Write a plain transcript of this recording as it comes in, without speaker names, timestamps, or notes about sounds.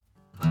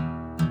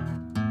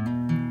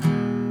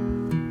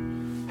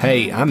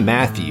Hey, I'm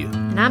Matthew,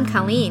 And I'm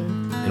Colleen.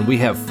 and we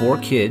have 4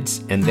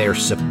 kids, and they're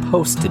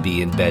supposed to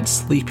be in bed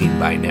sleeping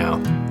by now.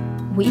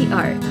 We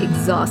are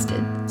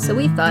exhausted, so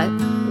we thought,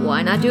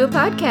 why not do a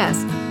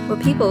podcast where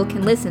people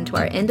can listen to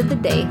our end of the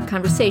day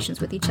conversations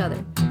with each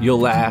other? You'll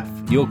laugh,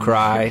 you'll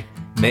cry,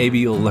 maybe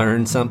you'll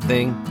learn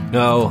something.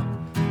 No,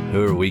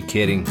 who are we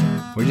kidding?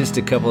 We're just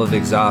a couple of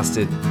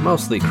exhausted,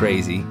 mostly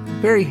crazy,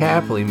 very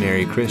happily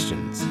married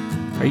Christians.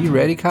 Are you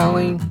ready,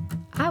 Colleen?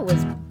 I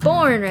was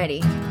born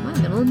ready. My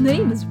middle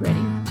name is ready.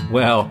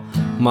 Well,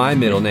 my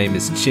middle name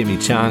is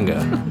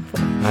Chimichanga.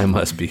 I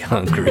must be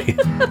hungry.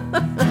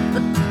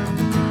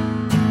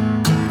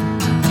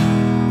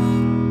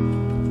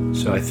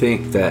 So I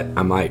think that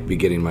I might be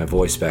getting my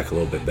voice back a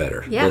little bit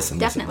better. Yeah, Listen.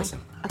 definitely. I'm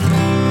Okay.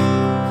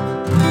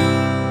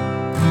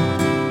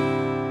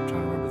 trying to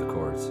remember the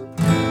chords.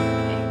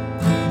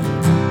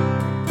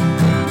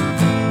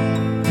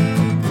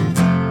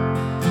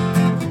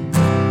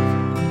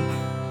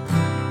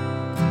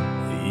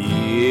 A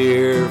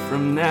year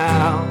from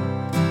now,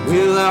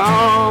 we'll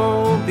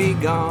all be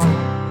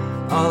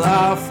gone. All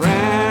our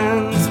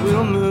friends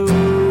will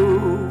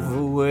move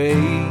away.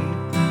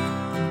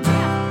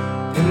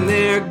 And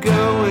they're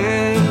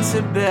going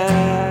to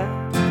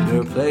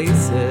better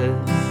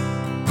places.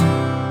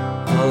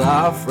 All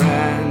our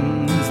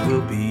friends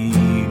will be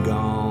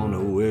gone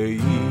away.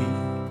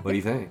 What do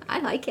you think? I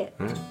like it.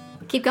 Huh?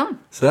 Keep going.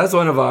 So that's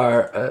one of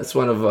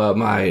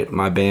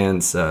my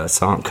band's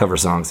cover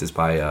songs is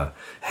by the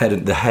Head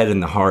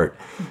and the Heart.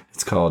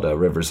 It's called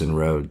Rivers and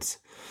Roads.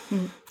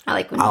 I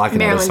like when I like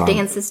another Marilyn song.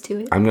 dances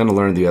to it. I'm going to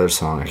learn the other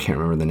song. I can't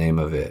remember the name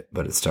of it,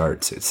 but it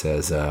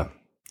says, I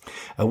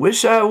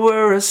wish I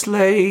were a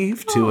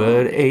slave to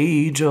an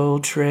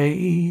age-old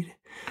trade.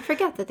 I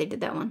forgot that they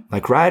did that one.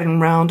 Like riding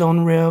round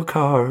on rail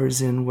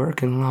cars and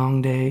working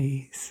long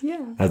days.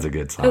 Yeah. That's a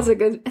good song.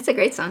 It's a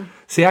great song.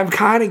 See, I'm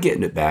kind of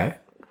getting it back.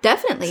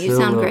 Definitely. You Still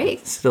sound a little-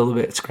 great. Still a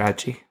bit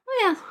scratchy.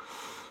 Yeah.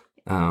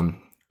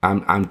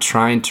 I'm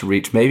trying to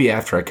reach, maybe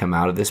after I come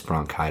out of this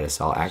bronchitis,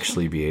 I'll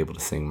actually be able to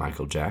sing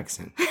Michael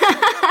Jackson.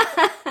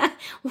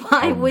 Why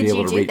I'll would be you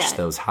able to do reach that?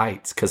 those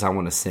heights because I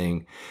want to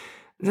sing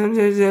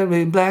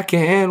black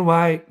and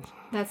white.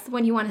 That's the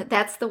one you want to...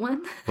 That's the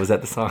one? Was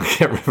that the song? I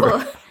can't remember.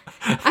 Well,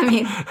 I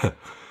mean,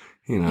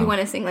 You know, you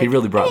wanna sing, like, he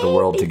really brought the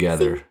world A, B, C.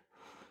 together.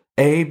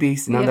 A, B,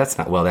 C. No, Yeah. that's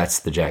not. Well, that's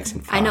the Jackson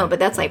 5. I know, but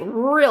that's like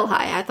real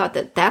high. I thought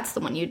that's the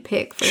one you'd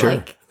pick for Sure.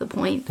 like the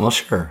point. Well,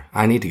 sure.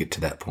 I need to get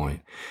to that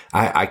point.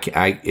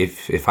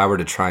 If I were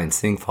to try and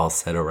sing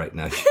falsetto right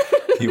now,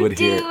 you would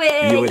hear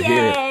it. you would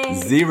hear Yay.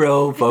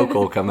 zero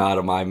vocal come out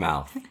of my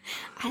mouth.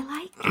 I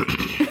like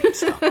it.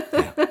 So,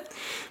 yeah.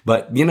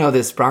 But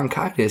this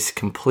bronchitis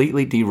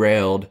completely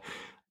derailed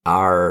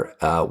our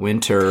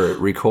winter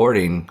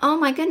recording Oh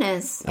my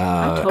goodness.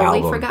 I totally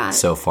album forgot.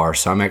 so far.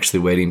 So I'm actually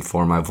waiting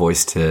for my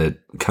voice to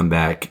come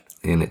back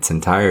in its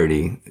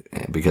entirety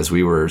because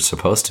we were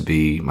supposed to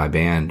be, my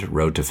band,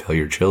 Road to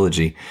Failure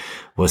Trilogy,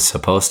 was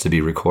supposed to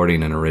be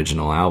recording an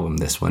original album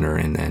this winter.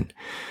 And then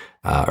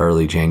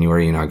early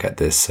January, I got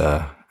this,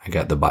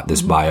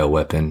 this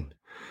bioweapon,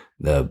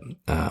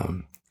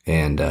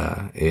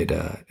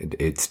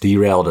 it's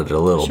derailed it a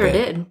little Sure bit.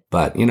 did.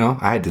 But,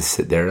 I had to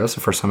sit there. That was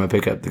the first time I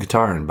picked up the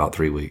guitar in about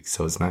 3 weeks.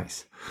 So it's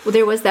nice. Well,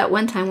 there was that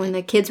one time when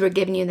the kids were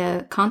giving you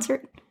the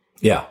concert,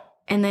 Yeah.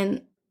 and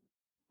then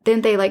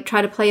didn't they like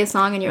try to play a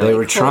song, and you're They like,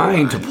 were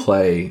trying to hold on.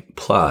 play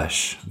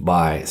Plush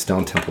by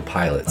Stone Temple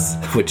Pilots,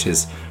 which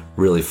is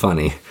really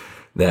funny.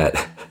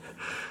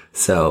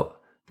 So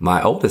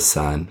my oldest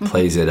son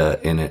plays it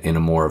in a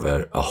more of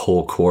a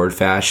whole chord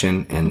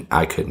fashion, and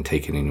I couldn't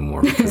take it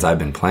anymore because I've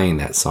been playing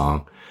that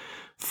song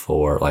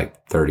for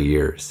like 30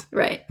 years.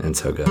 Right. And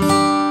so good.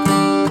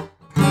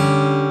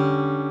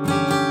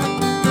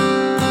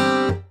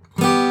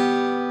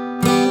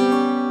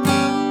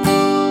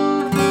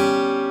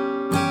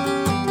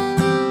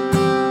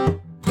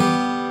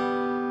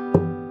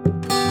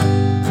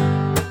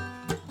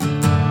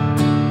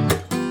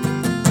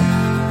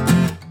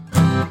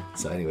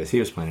 So anyways, he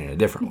was playing it a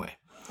different way.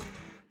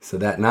 So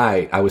that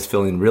night, I was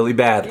feeling really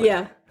badly.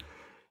 Yeah.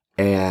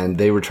 And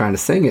they were trying to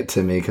sing it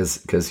to me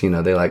because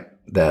they like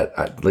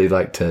that. They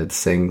like to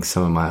sing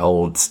some of my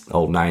old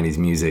 90s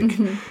music.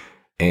 Mm-hmm.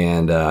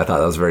 And I thought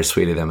that was very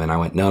sweet of them. And I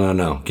went,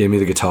 no, give me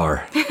the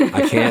guitar.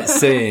 I can't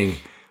sing,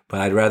 but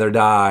I'd rather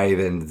die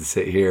than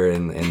sit here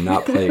and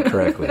not play it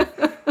correctly.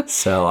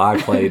 So I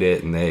played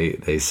it, and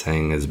they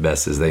sang as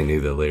best as they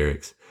knew the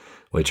lyrics,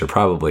 which are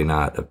probably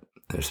not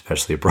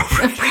especially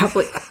appropriate.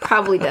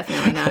 Probably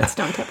definitely not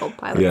Stone Temple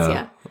Pilots.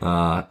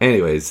 Yeah.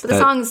 Anyways, But the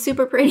song is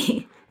super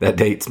pretty. that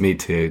dates me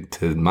to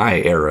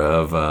my era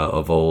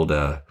of old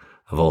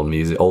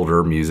music,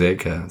 older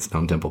music,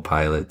 Stone Temple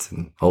Pilots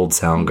and old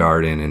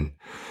Soundgarden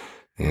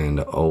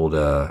and old.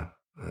 I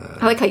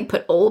like how you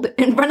put old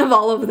in front of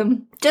all of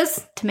them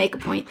just to make a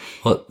point.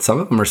 Well, some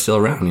of them are still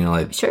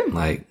around, Sure.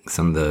 like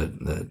some of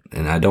the,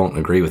 and I don't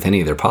agree with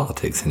any of their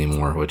politics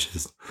anymore, which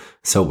is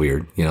so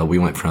weird. We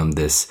went from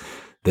this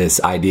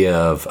this idea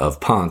of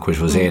punk, which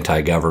was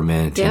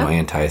anti-government, Yeah.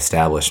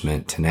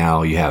 anti-establishment, to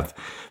now you have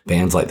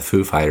bands like the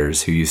Foo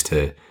Fighters who used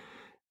to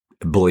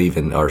believe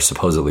in, or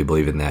supposedly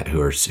believe in that,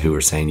 who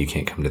are saying you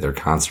can't come to their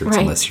concerts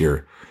Right. unless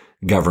you're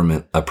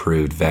government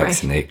approved,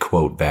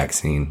 quote,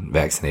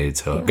 vaccinated.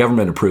 So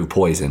government approved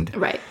poisoned,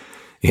 Right.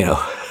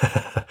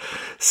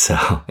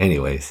 So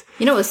anyways.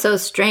 It was so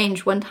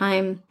strange. One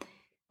time,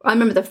 I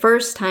remember the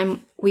first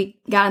time we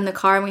got in the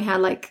car and we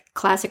had like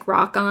classic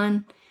rock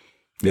on.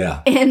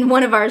 Yeah. And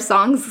one of our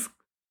songs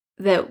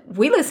that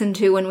we listened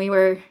to when we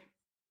were,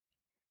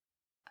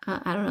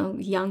 I don't know,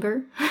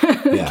 younger,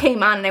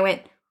 came on and I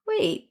went,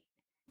 wait,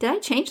 did I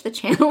change the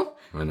channel?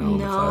 I know.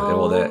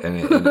 No.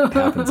 And it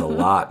happens a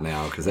lot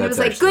now. Because it was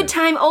like, good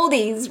time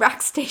oldies,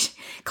 rock station,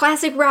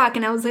 classic rock.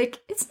 And I was like,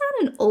 it's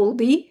not an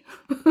oldie.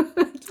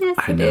 Yes,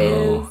 I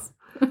know.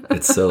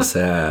 It's so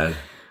sad.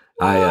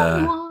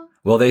 Wah.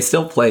 Well, they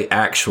still play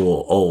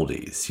actual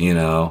oldies,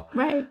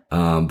 Right.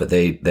 But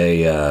they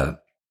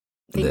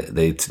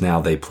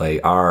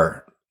play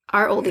our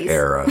oldies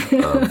era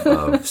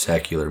of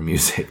secular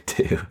music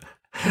too.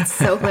 It's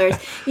so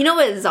hilarious.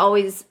 What has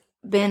always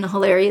been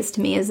hilarious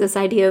to me is this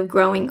idea of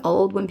growing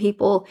old, when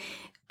people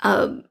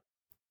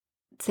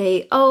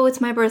say, oh,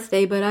 it's my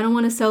birthday, but I don't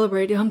want to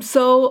celebrate it. I'm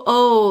so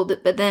old.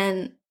 But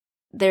then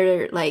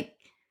they're like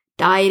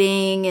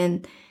dieting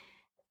and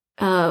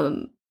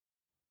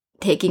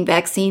taking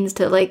vaccines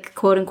to like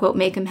quote unquote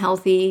make them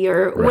healthy,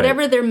 or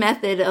whatever their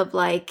method of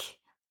like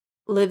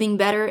living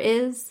better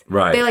is.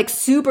 Right. They like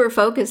super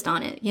focused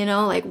on it,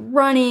 like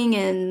running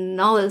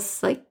and all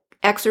this like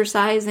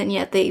exercise, and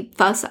yet they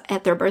fuss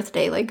at their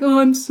birthday like, oh,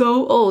 I'm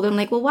so old. I'm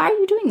like, well, why are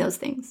you doing those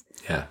things?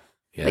 Yeah.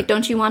 Like,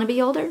 don't you want to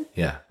be older?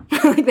 Yeah.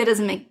 Like, that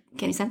doesn't make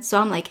any sense. So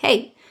I'm like,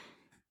 hey,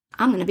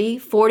 I'm going to be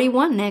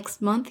 41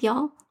 next month,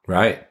 y'all.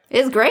 Right.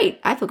 It's great.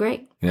 I feel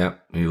great. Yeah.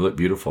 You look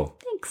beautiful.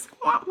 Thanks.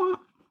 Wah, wah.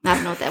 I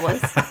don't know what that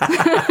was.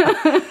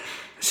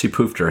 She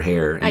poofed her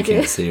hair. You I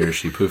can't did. see her.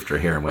 She poofed her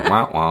hair and went,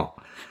 wah, wah.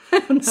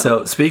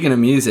 So speaking of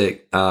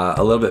music,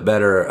 a little bit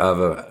better of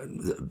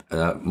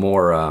a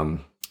more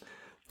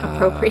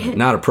Appropriate.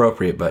 not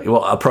appropriate, but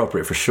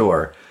appropriate for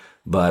sure.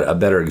 But a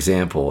better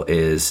example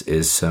is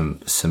some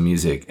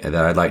music that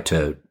I'd like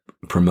to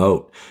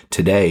promote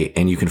today,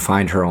 and you can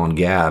find her on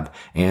Gab,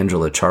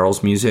 Angela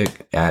Charles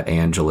Music at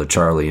Angela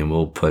Charlie, and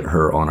we'll put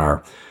her on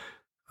our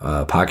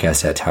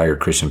podcast at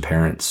Tired Christian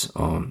Parents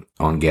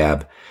on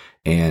Gab,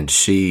 and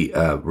she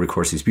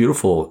records these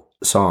beautiful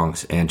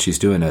songs, and she's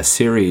doing a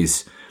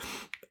series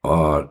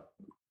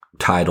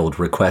titled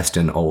Request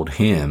an Old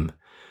Hymn.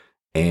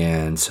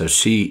 And so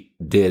she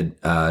did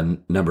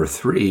number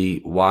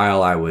 3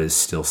 while I was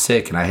still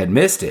sick, and I had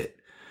missed it.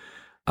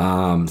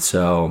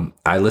 So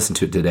I listened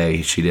to it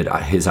today. She did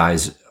His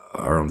Eyes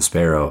Are on the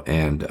Sparrow,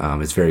 and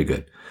it's very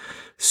good.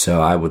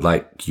 So I would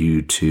like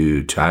you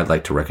I'd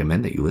like to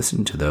recommend that you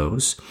listen to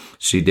those.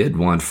 She did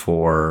one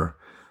for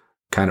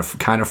kind of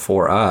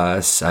for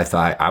us.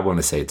 I want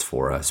to say it's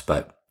for us,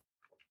 but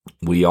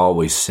we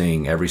always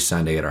sing every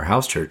Sunday at our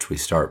house church. We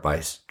start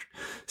by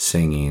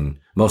singing.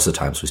 Most of the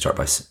times we start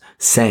by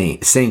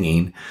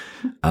singing,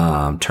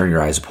 Turn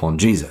Your Eyes Upon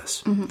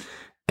Jesus. Mm-hmm.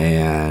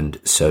 And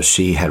so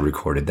she had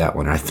recorded that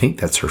one. I think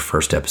that's her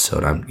first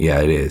episode.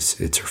 It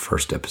is. It's her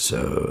first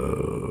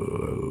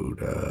episode.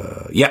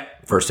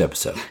 First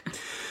episode.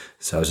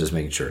 So I was just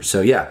making sure.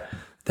 So yeah,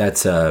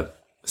 that's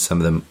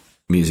some of the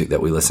music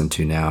that we listen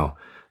to now.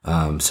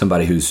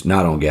 Somebody who's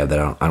not on Gab, that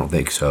I don't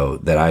think so,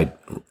 that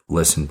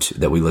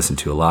we listen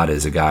to a lot,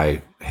 is a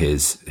guy.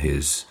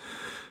 His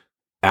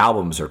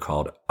albums are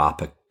called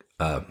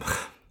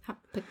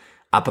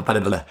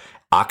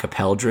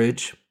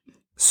Acapeldridge,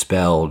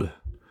 spelled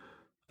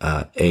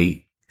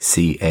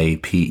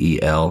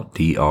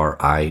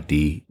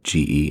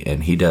Acapeldridge,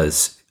 and he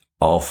does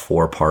all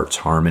 4 parts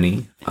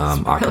harmony,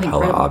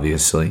 acapella,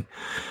 obviously,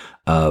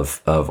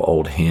 of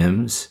old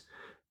hymns,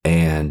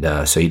 and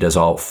so he does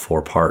all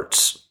 4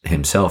 parts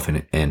himself,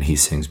 and he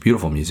sings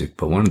beautiful music.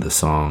 But one of the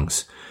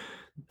songs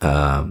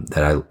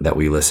that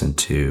we listened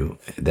to,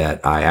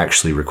 that I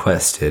actually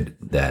requested,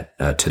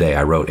 that today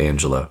I wrote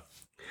Angela,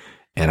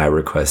 and I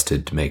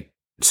requested to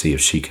see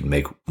if she could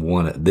make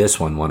one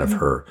of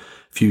her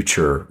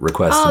future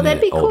requests. Oh,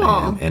 that'd be cool.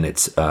 Hymn. And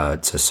it's a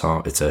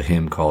song. It's a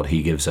hymn called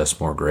 "He Gives Us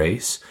More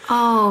Grace."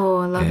 Oh,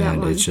 I love that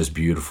and one. it's just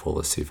beautiful.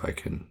 Let's see if I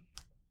can.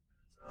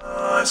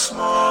 Us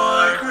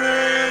more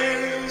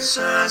grace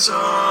as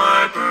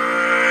our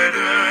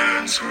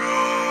burdens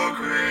grow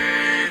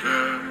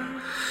greater.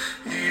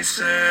 He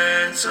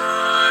sends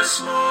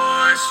us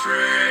more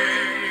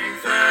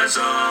strength as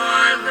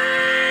our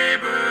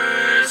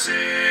labors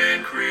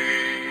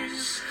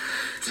increase.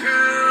 To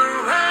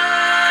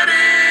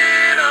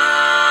added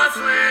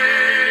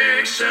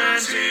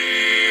afflictions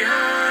he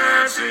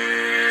has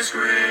his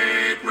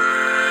great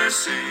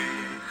mercy.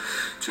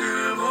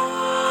 To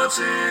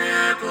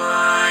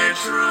multiply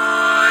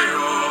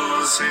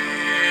trials, he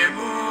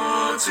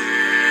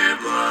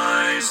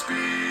multiplies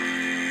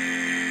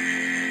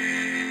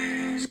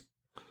peace.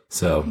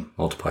 So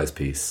multiplies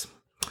peace.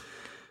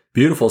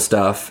 beautiful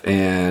stuff.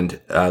 And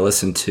I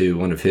listened to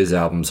one of his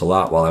albums a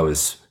lot while I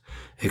was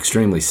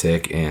extremely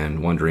sick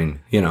and wondering,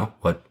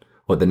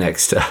 what the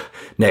next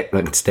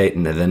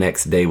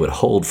next day would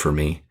hold for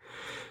me.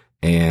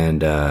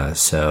 And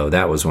so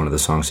that was one of the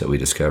songs that we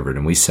discovered,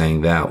 and we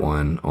sang that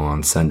one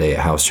on Sunday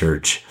at House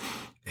Church,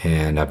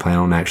 and I plan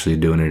on actually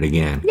doing it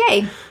again.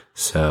 Yay!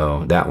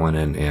 So that one,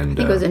 and I think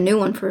it was a new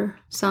one for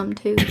some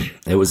too.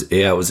 It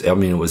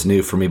was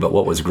new for me, but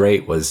what was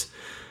great was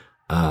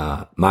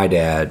my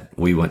dad,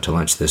 we went to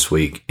lunch this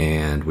week,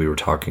 and we were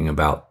talking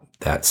about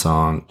that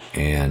song,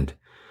 and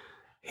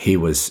he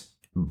was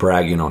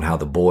bragging on how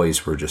the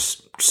boys were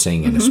just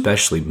singing,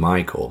 especially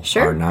Michael,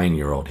 our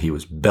 9-year-old. He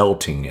was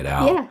belting it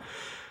out. Yeah.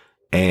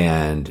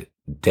 And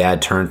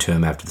Dad turned to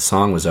him after the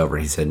song was over,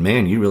 and he said,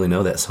 "Man, you really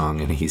know that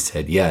song?" And he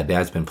said, "Yeah,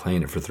 Dad's been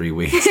playing it for 3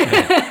 weeks."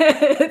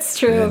 It's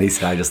true. And he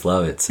said, "I just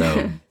love it."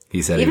 So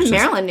he said, even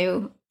Marilyn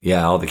knew.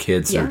 Yeah, all the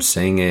kids are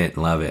singing it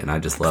and love it, and I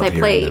just love hearing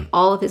them. I play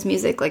all of his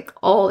music like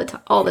all the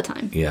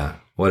time. Yeah,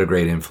 what a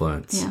great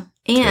influence. Yeah,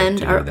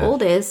 and our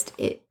oldest,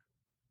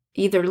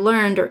 either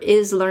learned or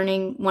is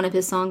learning one of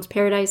his songs,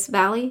 Paradise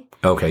Valley.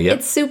 Okay, yeah.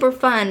 It's super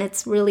fun.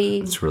 It's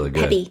really good.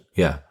 Peppy.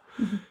 Yeah.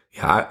 Mm-hmm.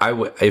 Yeah, I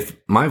would, if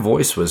my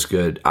voice was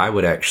good, I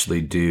would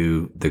actually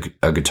do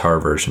a guitar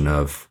version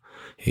of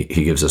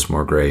He Gives Us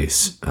More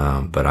Grace.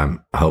 But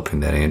I'm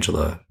hoping that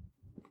Angela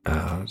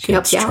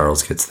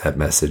Charles gets that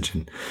message,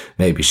 and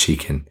maybe she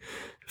can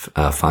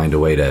find a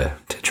way to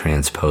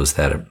transpose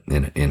that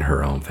in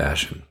her own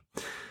fashion.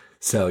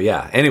 So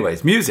yeah.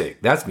 Anyways,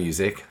 music. That's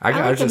music. I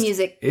like the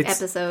music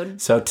episode.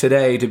 So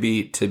today, to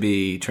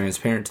be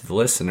transparent to the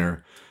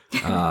listener,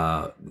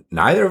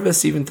 neither of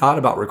us even thought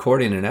about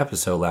recording an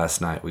episode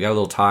last night. We got a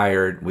little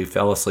tired. We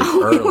fell asleep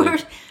early. We were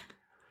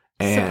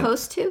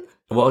supposed to.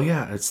 Well,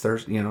 yeah, it's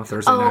Thursday night.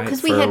 Oh,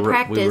 because we had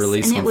practice, we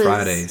release and it on was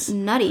Fridays.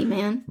 Nutty,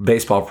 man.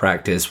 Baseball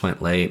practice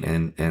went late,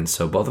 and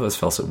so both of us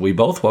fell asleep. We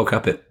both woke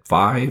up at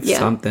 5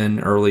 something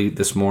early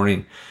this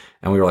morning,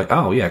 and we were like,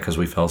 "Oh yeah," because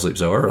we fell asleep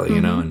so early,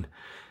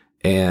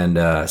 and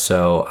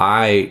so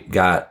I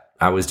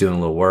was doing a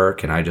little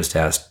work, and I just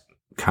asked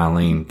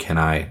Colleen,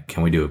 can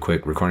we do a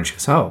quick recording? She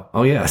goes,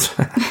 oh yes.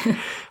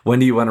 When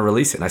do you want to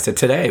release it? And I said,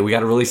 today. We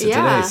got to release it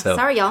today. So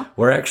sorry, y'all.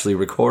 We're actually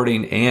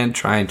recording and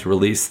trying to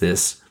release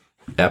this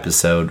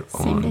episode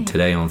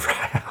today on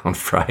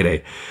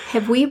Friday.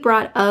 Have we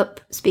brought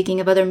up, speaking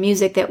of other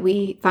music that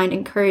we find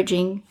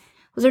encouraging,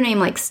 was her name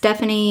like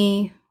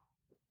Stephanie?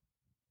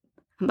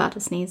 I'm about to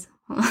sneeze.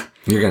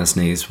 You're going to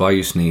sneeze. While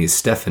you sneeze,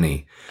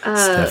 Stephanie.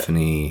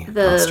 Stephanie.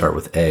 I'll start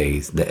with A.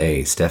 The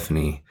A.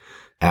 Stephanie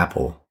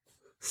Apple.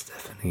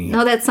 Stephanie.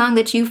 No, that song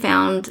that you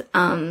found,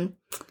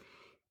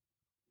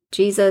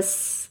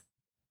 Jesus.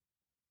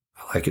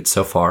 I like it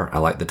so far. I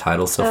like the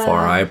title so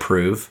far. I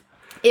approve.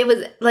 It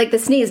was like the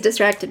sneeze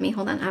distracted me.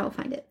 Hold on, I will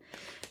find it.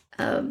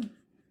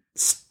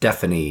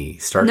 Stephanie.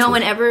 No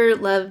one ever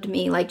loved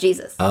me like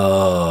Jesus.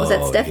 Oh, was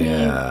that Stephanie?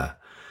 Yeah.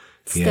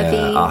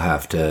 Steffi? Yeah, I'll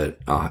have to.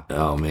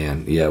 Oh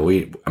man, yeah.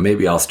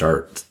 Maybe I'll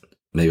start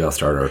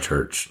our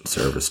church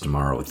service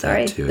tomorrow with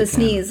that too. The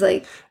sneeze,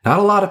 like not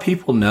a lot of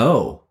people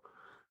know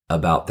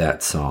about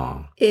that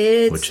song.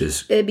 It'd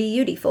be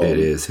beautiful. It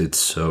is. It's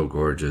so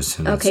gorgeous.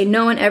 And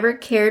No One Ever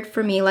Cared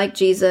for Me Like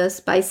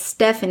Jesus by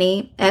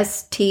Stephanie,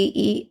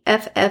 Steffany.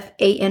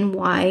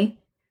 I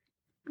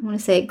want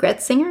to say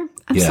Gretzinger.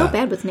 I'm so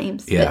bad with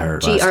names. Yeah, her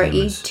last name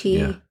is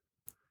Gret.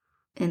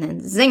 And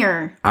then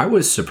Zinger. I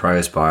was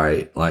surprised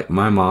by, like,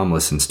 my mom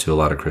listens to a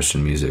lot of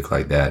Christian music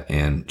like that,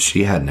 and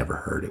she had never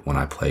heard it when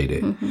I played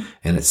it. Mm-hmm.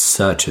 And it's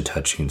such a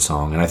touching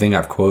song. And I think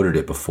I've quoted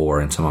it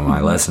before in some of my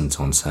lessons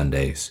on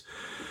Sundays,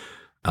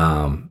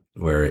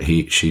 where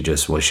she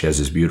has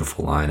this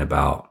beautiful line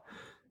about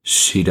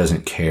she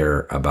doesn't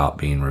care about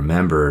being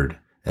remembered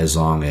as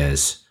long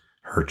as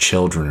her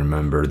children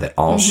remember that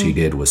all she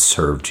did was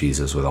serve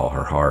Jesus with all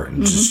her heart.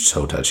 And it's just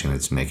so touching.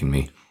 It's making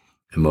me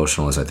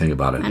emotional as I think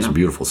about it. It's a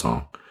beautiful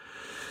song.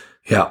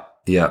 Yeah,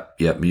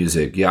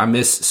 music. Yeah, I'm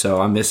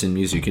missing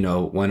music.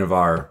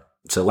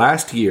 So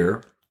last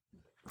year,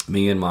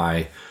 me and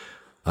my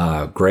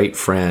great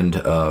friend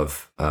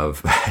of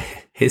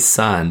his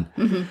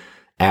son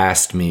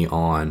asked me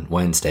on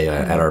Wednesday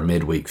at our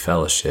midweek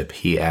fellowship,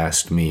 he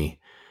asked me,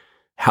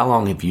 how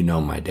long have you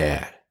known my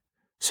dad?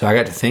 So I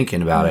got to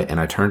thinking about it, and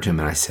I turned to him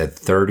and I said,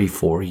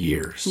 34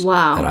 years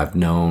that I've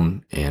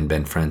known and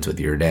been friends with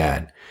your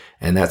dad.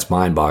 And that's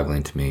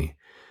mind-boggling to me.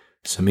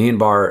 So me and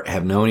Bart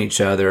have known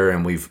each other,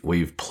 and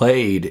we've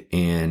played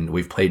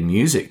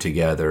music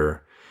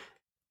together,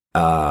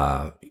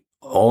 on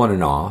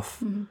and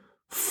off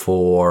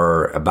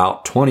for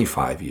about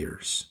 25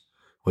 years,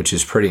 which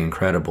is pretty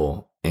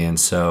incredible. And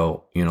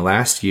so,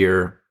 last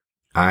year,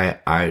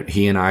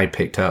 he and I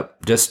picked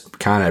up, just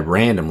kind of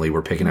randomly,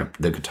 we're picking up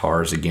the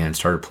guitars again,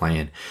 started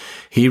playing.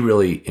 He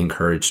really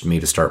encouraged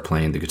me to start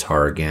playing the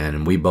guitar again,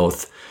 and we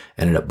both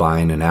ended up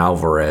buying an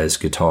Alvarez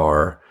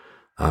guitar.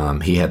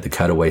 He had the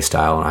cutaway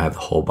style, and I have the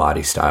whole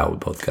body style. We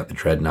both got the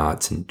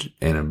dreadnoughts and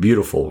a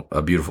beautiful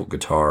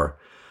guitar,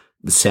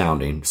 the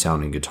sounding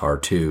guitar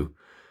too.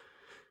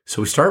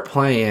 So we start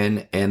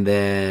playing, and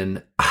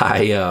then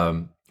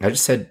I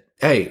just said,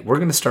 hey, we're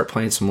going to start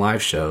playing some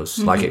live shows,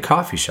 like at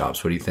coffee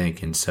shops. What do you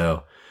think? And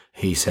so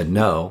he said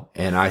no,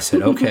 and I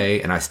said okay,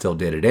 and I still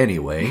did it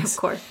anyways. Of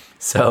course.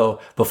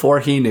 So before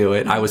he knew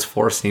it, I was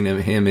forcing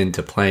him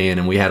into playing,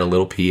 and we had a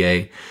little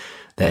PA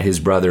that his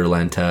brother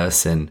lent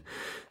us, and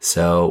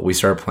so we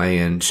started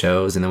playing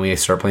shows, and then we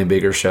started playing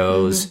bigger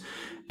shows.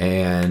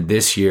 And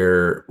this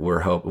year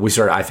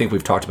I think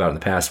we've talked about it in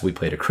the past. We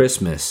played a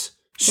Christmas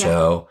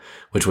show,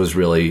 which was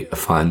really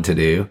fun to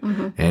do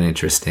and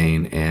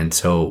interesting. And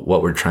so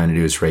what we're trying to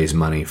do is raise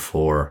money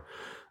for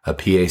a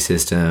PA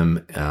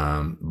system.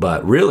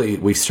 But really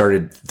we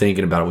started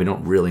thinking about it. We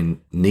don't really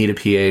need a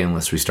PA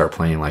unless we start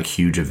playing like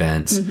huge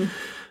events.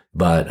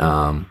 But,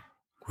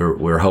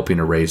 we're hoping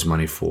to raise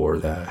money for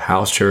the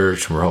house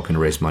church. And we're hoping to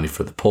raise money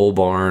for the pole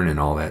barn and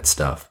all that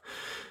stuff.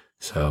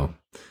 So,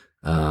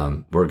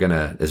 we're going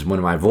to, as when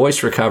my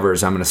voice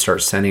recovers, I'm going to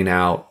start sending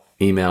out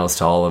emails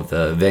to all of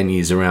the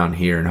venues around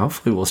here, and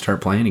hopefully we'll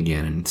start playing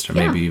again. And start,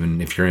 maybe even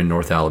if you're in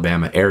North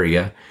Alabama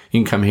area, you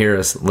can come hear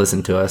us,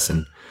 listen to us.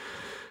 And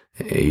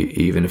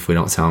even if we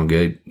don't sound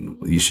good,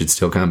 you should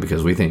still come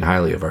because we think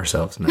highly of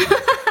ourselves.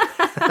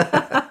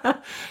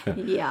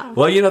 Yeah.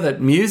 Well, that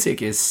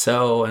music is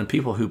so, and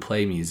people who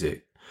play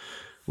music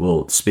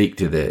will speak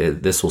to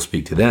this will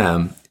speak to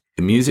them.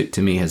 Music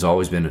to me has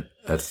always been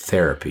a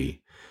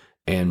therapy,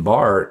 and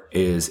Bart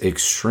is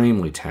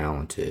extremely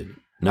talented,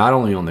 not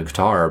only on the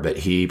guitar, but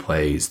he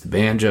plays the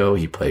banjo,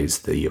 he plays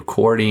the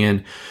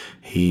accordion.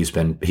 He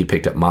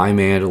picked up my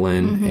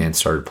mandolin and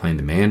started playing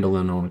the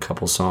mandolin on a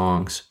couple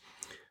songs.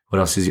 What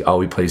else is he?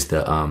 Oh, he plays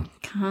the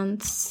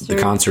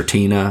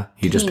concertina.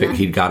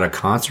 He got a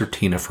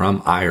concertina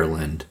from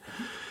Ireland,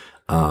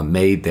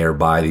 made there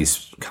by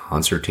these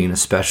concertina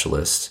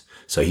specialists.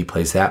 So he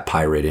plays that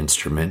pirate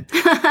instrument.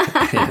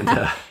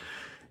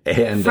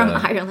 and from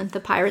Ireland, the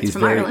pirates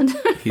from Ireland.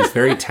 He's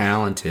very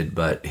talented,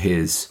 but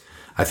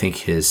I think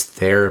his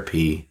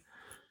therapy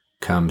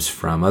comes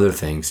from other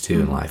things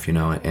too in life,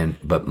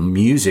 but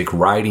music,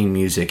 writing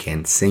music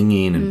and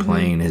singing and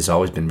playing has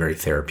always been very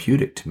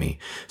therapeutic to me.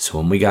 So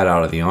when we got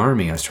out of the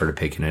Army, I started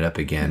picking it up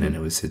again, and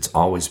it's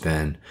always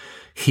been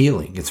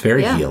healing. It's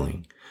very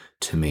healing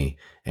to me.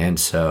 And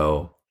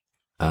so,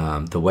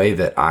 the way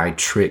that I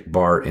trick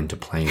Bart into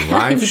playing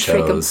live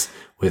shows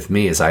with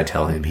me is I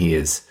tell him he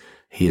is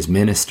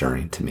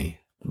ministering to me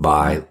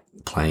by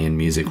playing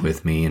music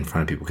with me in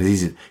front of people, because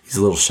he's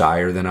a little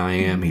shyer than I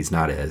am. He's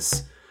not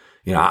as,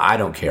 I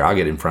don't care. I'll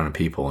get in front of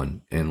people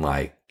and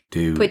like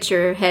put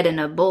your head in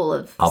a bowl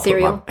of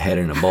cereal. I'll put my head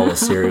in a bowl of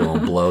cereal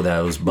and blow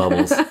those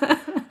bubbles.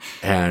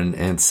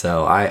 And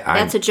so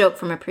that's a joke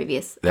from a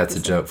previous That's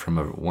episode. a joke from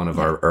one of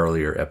our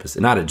earlier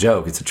episodes. Not a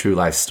joke. It's a true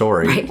life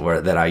story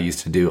that I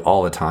used to do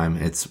all the time.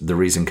 It's the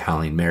reason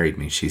Colleen married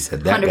me. She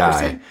said, that 100%.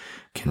 Guy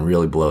can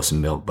really blow some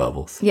milk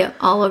bubbles. Yeah,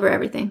 all over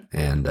everything.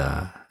 And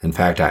in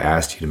fact, I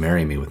asked you to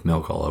marry me with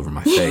milk all over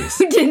my face.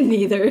 You didn't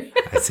either.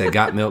 I said,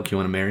 got milk, you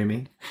want to marry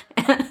me?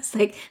 It's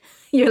like,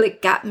 you're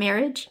like, got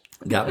marriage?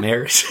 Got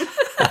marriage?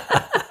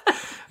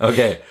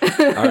 Okay. All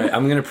right.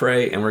 I'm going to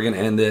pray, and we're going to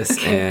end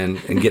this and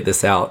get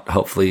this out.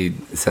 Hopefully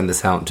send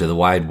this out into the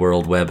wide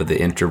world web of the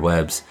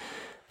interwebs.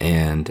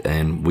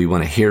 And we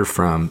want to hear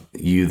from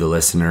you, the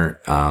listener,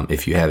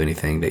 if you have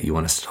anything that you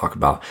want us to talk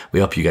about.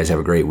 We hope you guys have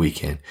a great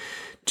weekend.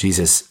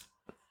 Jesus,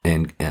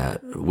 and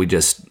we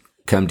just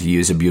come to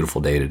you as a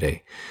beautiful day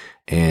today.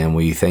 And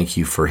we thank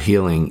you for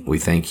healing. We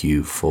thank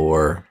you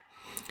for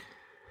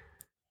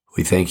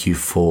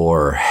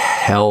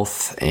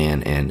health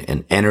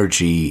and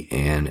energy.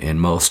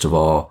 And most of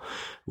all,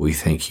 we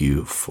thank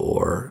you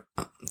for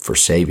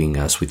saving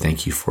us. We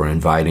thank you for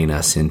inviting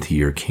us into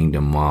your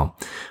kingdom while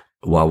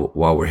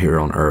we're here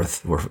on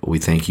earth. We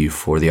thank you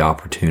for the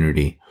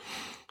opportunity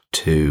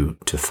to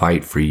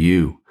fight for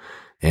you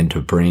and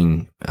to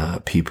bring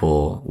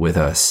people with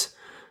us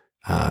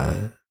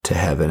to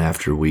heaven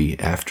after we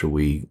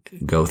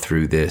go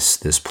through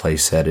this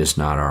place that is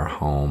not our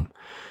home.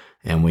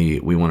 And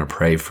we want to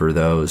pray for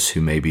those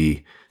who may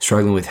be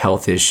struggling with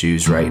health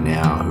issues right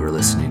now who are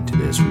listening to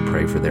this. We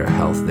pray for their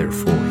health, their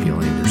full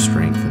healing, their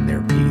strength, and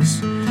their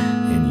peace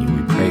in you.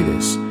 We pray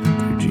this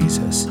through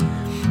Jesus.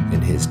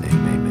 In his name,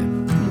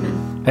 amen.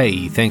 Amen.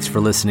 Hey, thanks for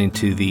listening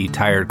to the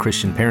Tired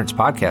Christian Parents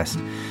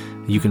podcast.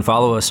 You can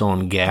follow us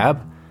on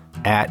Gab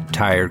at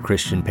Tired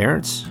Christian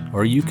Parents,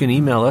 or you can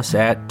email us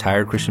at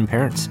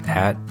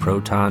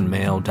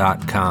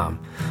tiredchristianparents@protonmail.com.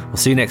 We'll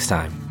see you next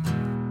time.